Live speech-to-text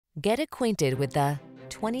Get acquainted with the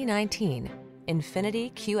 2019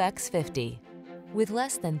 INFINITI QX50. With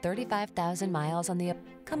less than 35,000 miles on the...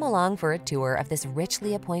 Come along for a tour of this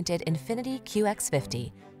richly appointed INFINITI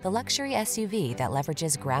QX50, the luxury SUV that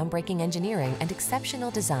leverages groundbreaking engineering and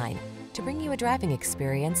exceptional design to bring you a driving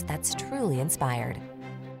experience that's truly inspired.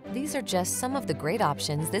 These are just some of the great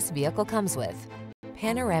options this vehicle comes with: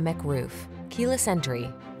 panoramic roof, keyless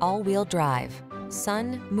entry, all-wheel drive,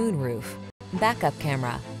 sun, moonroof, backup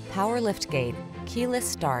camera, power liftgate, keyless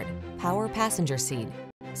start, power passenger seat,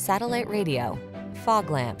 satellite radio, fog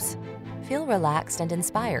lamps. Feel relaxed and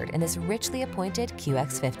inspired in this richly appointed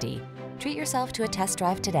QX50. Treat yourself to a test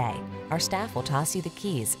drive today. Our staff will toss you the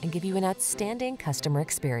keys and give you an outstanding customer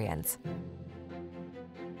experience.